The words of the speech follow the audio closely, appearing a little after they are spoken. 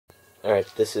Alright,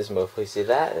 this is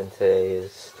MoFoCThat, and today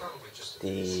is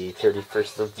the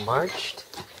 31st of March.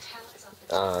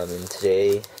 And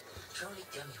today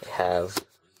I have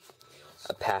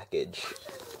a package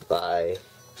by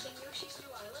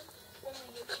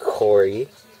Corey.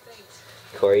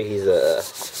 He's a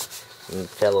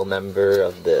fellow member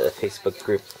of the Facebook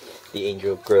group, the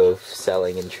Angel Grove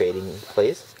Selling and Trading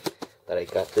Place, that I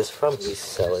got this from. He's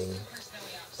selling,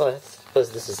 well, I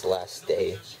suppose this is the last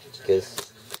day, because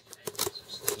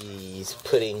he's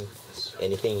putting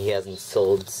anything he hasn't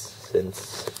sold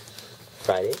since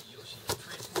Friday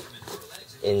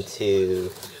into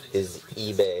his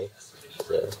eBay.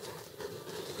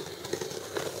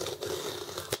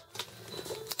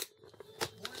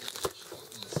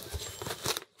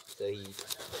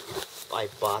 I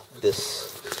bought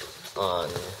this on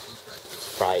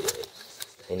Friday,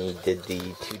 and he did the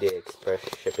 2-day express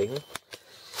shipping.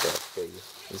 So I'll show you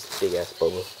this big ass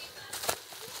bubble.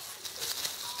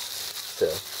 So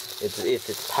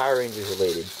it's Power Rangers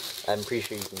related. I'm pretty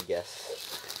sure you can guess,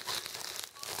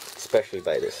 especially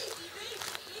by this.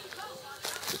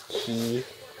 The key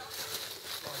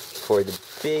for the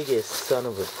biggest son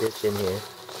of a bitch in here,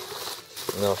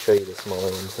 and I'll show you the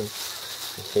smaller ones.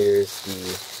 Here's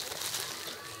the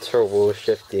turbo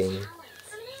shifting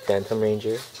Phantom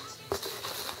Ranger,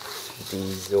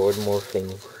 the Zord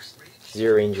morphing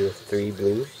Zero Ranger 3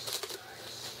 blue.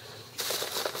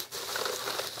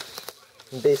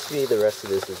 And basically the rest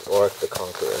of this is Orc the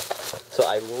Conqueror. So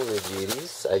I will review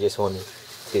these. I just wanted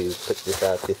to put this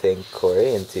out to thank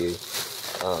Corey and to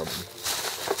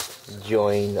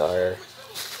join our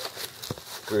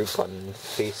group on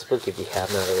Facebook if you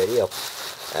have not already.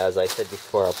 As I said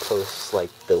before, I'll post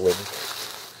the link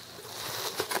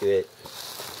to it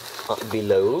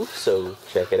below, so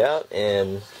check it out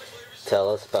and tell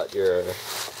us about your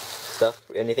stuff,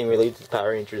 anything related to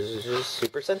Power Rangers or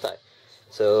Super Sentai.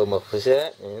 So,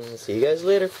 MoFoCThat, and see you guys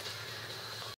later.